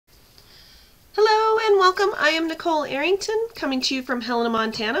welcome. I am Nicole Arrington, coming to you from Helena,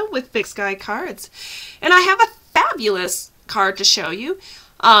 Montana with Big Sky Cards. And I have a fabulous card to show you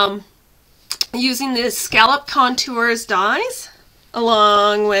using the Scallop Contours dies,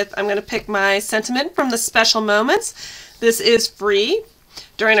 along with, I'm going to pick my Sentiment from the Special Moments. This is free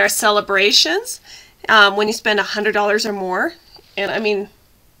during our celebrations when you spend $100 or more. And I mean,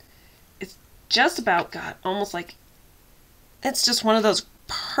 it's just about, God, almost like, it's just one of those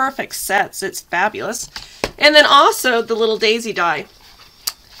perfect sets. It's fabulous. And then also the little daisy die.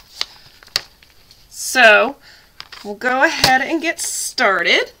 So we'll go ahead and get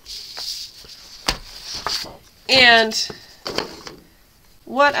started. And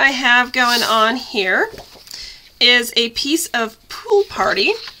what I have going on here is a piece of Pool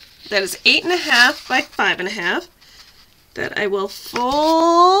Party that is 8.5 by 5.5 that I will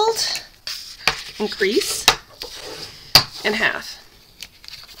fold and crease in half.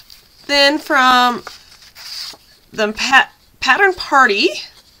 Then from the Pattern Party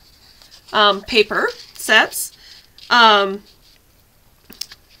paper sets, and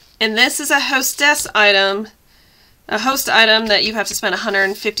this is a hostess item, a host item that you have to spend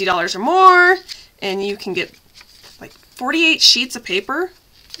 $150 or more, and you can get like 48 sheets of paper,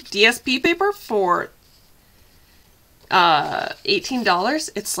 DSP paper, for $18.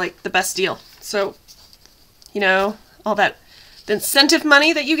 It's like the best deal. So, you know, all that, the incentive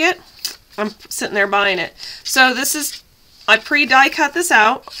money that you get, I'm sitting there buying it. So this is, I pre-die cut this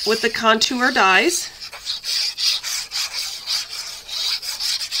out with the contour dies.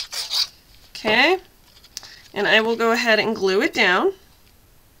 Okay, and I will go ahead and glue it down.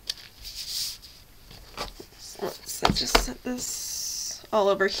 So just set this all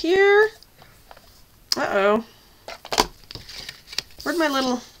over here. Uh-oh. Where'd my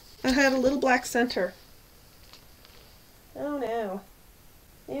little, I had a little black center. Oh no.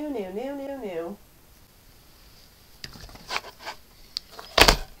 No.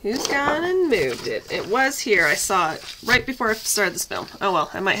 Who's gone and moved it? It was here. I saw it right before I started this film. Oh well,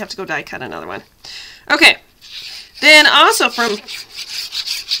 I might have to go die cut another one. Okay. Then also from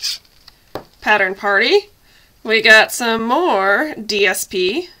Pattern Party, we got some more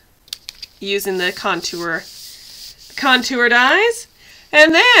DSP using the contour dies.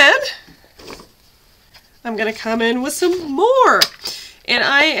 And then I'm going to come in with some more. And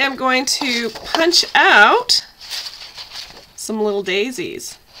I am going to punch out some little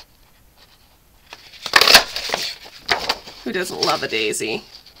daisies. Who doesn't love a daisy?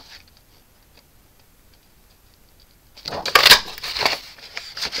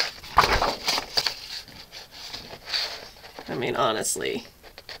 I mean, honestly,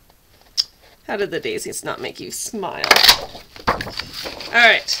 how did the daisies not make you smile? All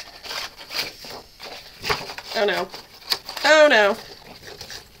right. Oh no. Oh no. Of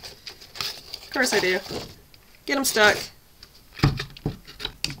course I do. Get them stuck.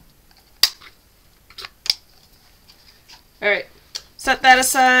 Alright, set that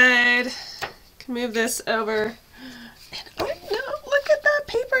aside. Can move this over. And oh no, look at that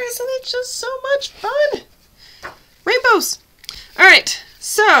paper. Isn't it just so much fun? Rainbows! Alright,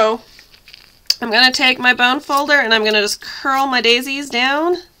 so I'm going to take my bone folder and I'm going to just curl my daisies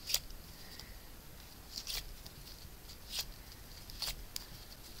down.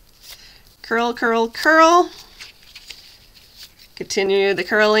 Curl, curl, curl. Continue the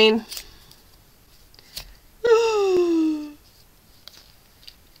curling.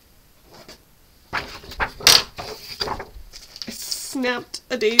 I snapped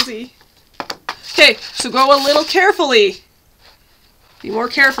a daisy. Okay, so go a little carefully. Be more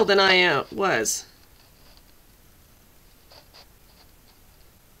careful than I was.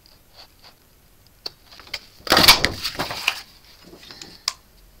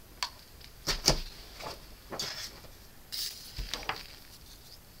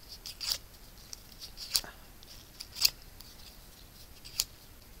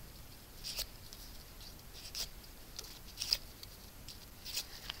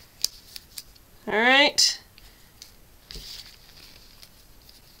 All right.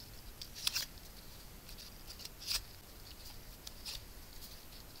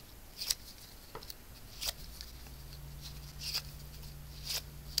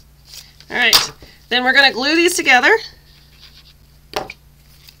 All right. Then we're going to glue these together.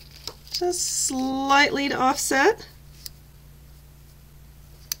 Just slightly to offset.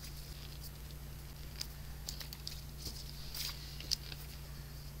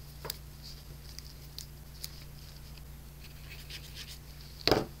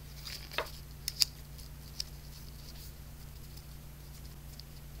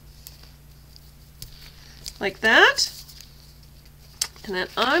 like that. And then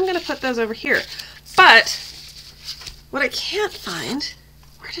I'm going to put those over here. But what I can't find,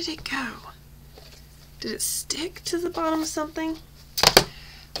 where did it go? Did it stick to the bottom of something?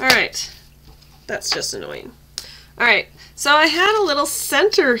 All right, that's just annoying. All right, so I had a little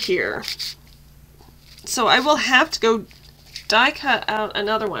center here. So I will have to go die cut out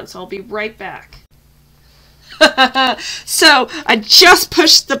another one, so I'll be right back. So I just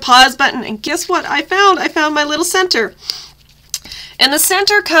pushed the pause button, and guess what I found? I found my little center. And the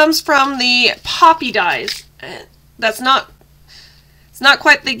center comes from the poppy dies. It's not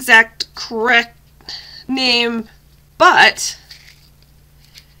quite the exact correct name, but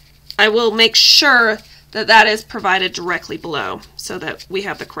I will make sure that that is provided directly below so that we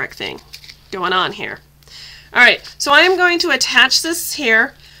have the correct thing going on here. All right, so I am going to attach this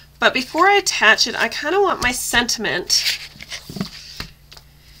here, but before I attach it, I kind of want my sentiment.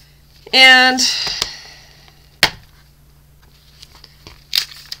 And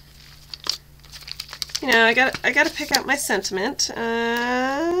you know, I gotta pick out my sentiment. And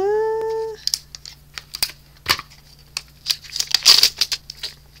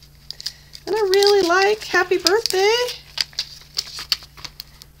I really like Happy Birthday.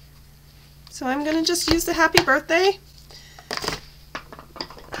 So I'm gonna just use the Happy Birthday.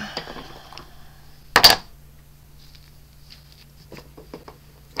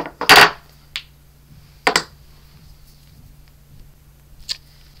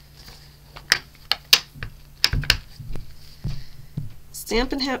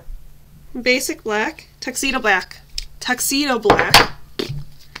 Stampin' Basic Black, Tuxedo Black, Tuxedo Black.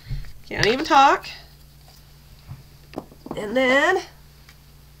 Can't even talk. And then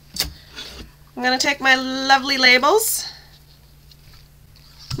I'm going to take my lovely labels,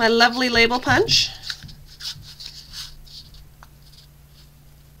 my lovely label punch.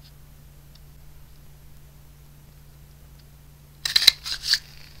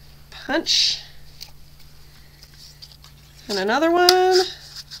 Punch. And another one.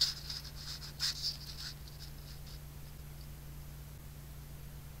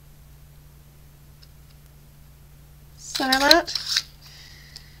 Center that.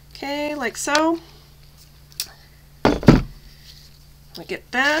 Okay, like so. I'll get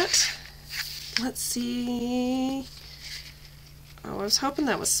that. Let's see. Oh, I was hoping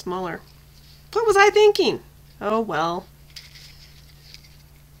that was smaller. What was I thinking? Oh well.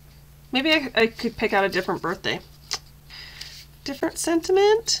 Maybe I could pick out a different birthday. Different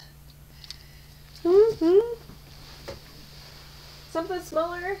sentiment. Something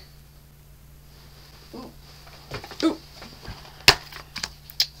smaller. Ooh.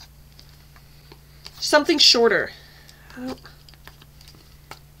 Something shorter.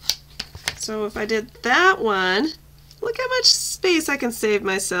 So if I did that one, look how much space I can save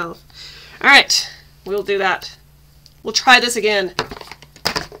myself. All right, we'll do that. We'll try this again.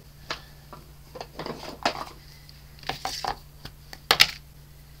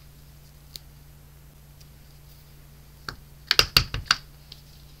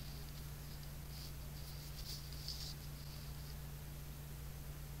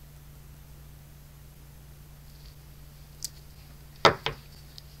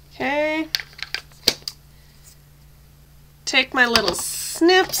 Okay, take my little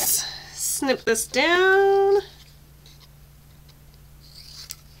snips, snip this down,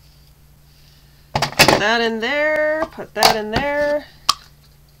 put that in there, put that in there.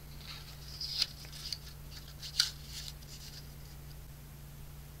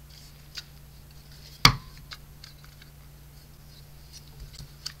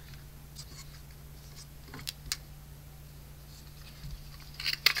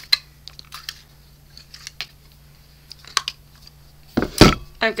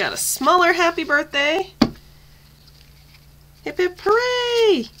 I've got a smaller Happy Birthday. Hip hip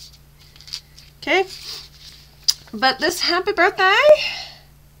hooray! Okay, but this Happy Birthday,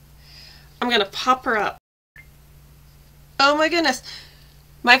 I'm gonna pop her up. Oh my goodness,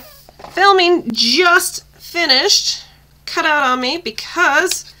 my filming just finished, cut out on me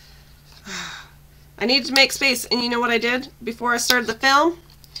because I needed to make space. And you know what I did before I started the film?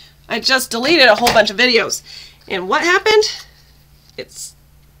 I just deleted a whole bunch of videos. And what happened? It's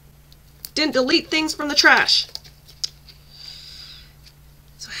didn't delete things from the trash.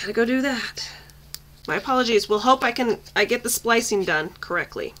 So I had to go do that. My apologies. We'll hope I get the splicing done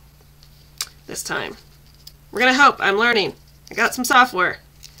correctly this time. We're gonna hope. I'm learning. I got some software.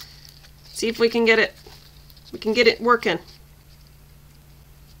 See if we can get it working.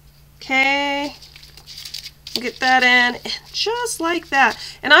 Okay. We'll get that in, and just like that.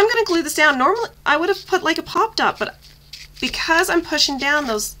 And I'm gonna glue this down. Normally I would have put like a pop dot, but because I'm pushing down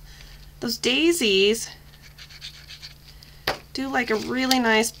those daisies, do like a really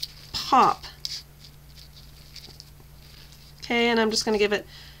nice pop. Okay, and I'm just going to give it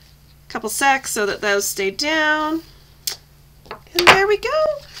a couple secs so that those stay down. And there we go.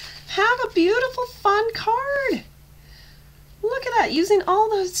 Have a beautiful, fun card. Look at that, using all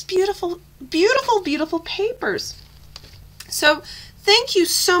those beautiful, beautiful, beautiful papers. So thank you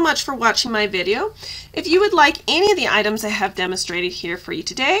so much for watching my video. If you would like any of the items I have demonstrated here for you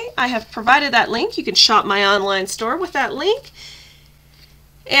today, I have provided that link. You can shop my online store with that link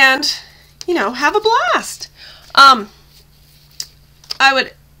and, you know, have a blast. I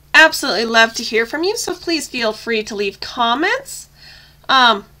would absolutely love to hear from you, so please feel free to leave comments.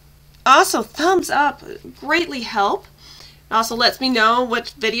 Also, thumbs up greatly help. It also lets me know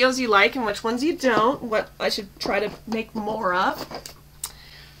which videos you like and which ones you don't, what I should try to make more of.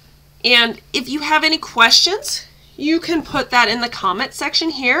 And if you have any questions, you can put that in the comment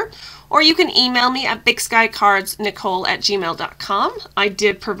section here, or you can email me at bigskycardsnicole@gmail.com. I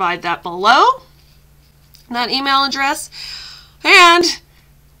did provide that below, that email address. And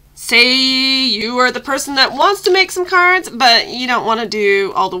say you are the person that wants to make some cards, but you don't want to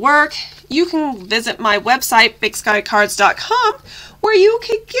do all the work, you can visit my website, bigskycards.com, where you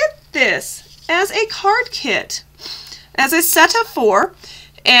can get this as a card kit, as a set of 4,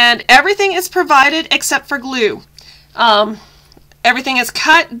 and everything is provided except for glue. Everything is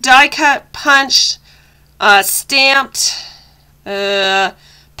cut, die cut, punched, stamped,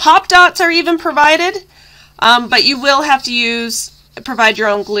 pop dots are even provided, but you will have to provide your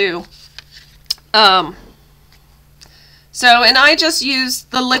own glue. And I just use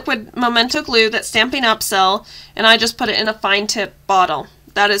the liquid Memento glue that Stampin' Up! Sell, and I just put it in a fine tip bottle.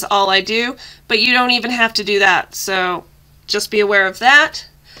 That is all I do, but you don't even have to do that, so just be aware of that.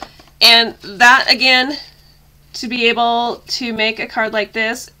 And that, again, to be able to make a card like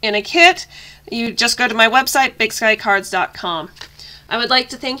this in a kit, you just go to my website, bigskycards.com. I would like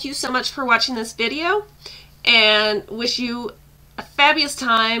to thank you so much for watching this video, and wish you a fabulous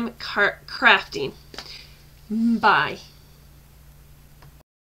time crafting. Bye.